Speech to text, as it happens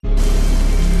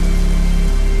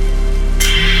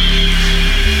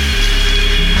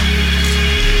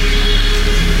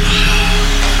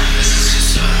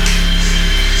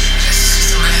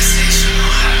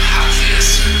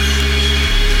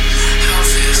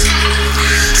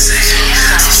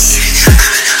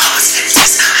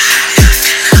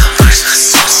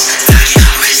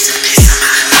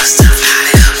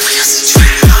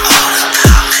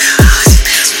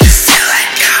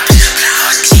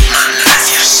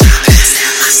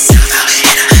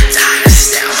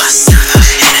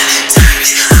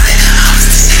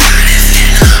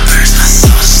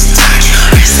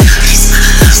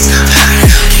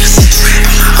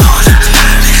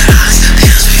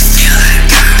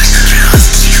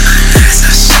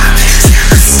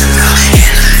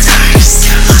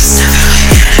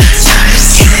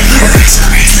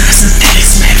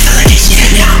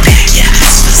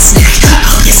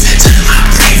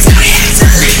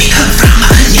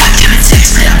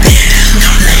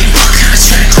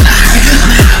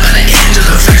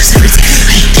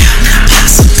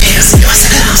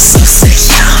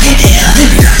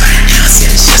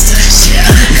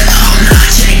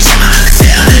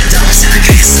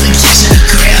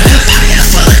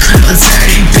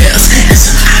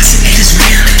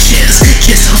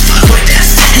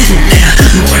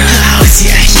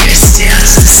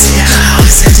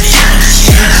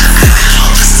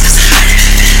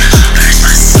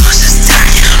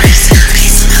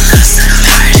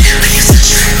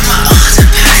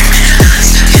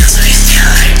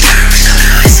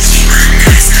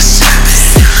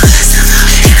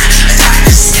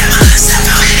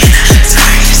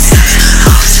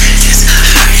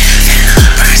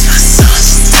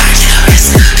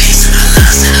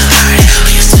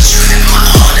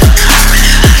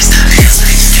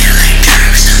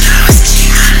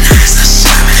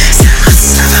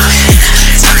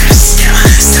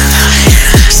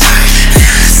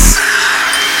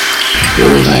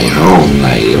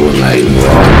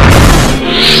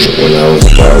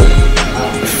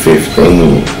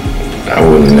15, I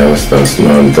would have never started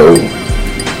smelling dope.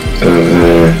 You know what I'm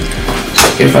saying?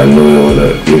 If I knew it would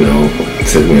have,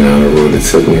 took me down the road, it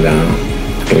took me down.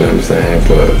 You know what I'm saying?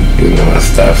 But, I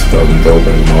stopped smoking dope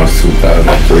in March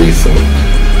 2003, so, you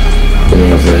know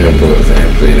what I'm saying? But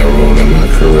it played a role in my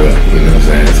career, you know what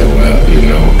I'm saying? So, well,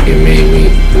 it made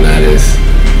me not as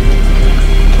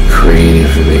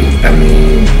creatively,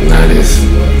 not as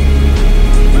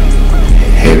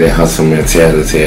heavy hustle mentality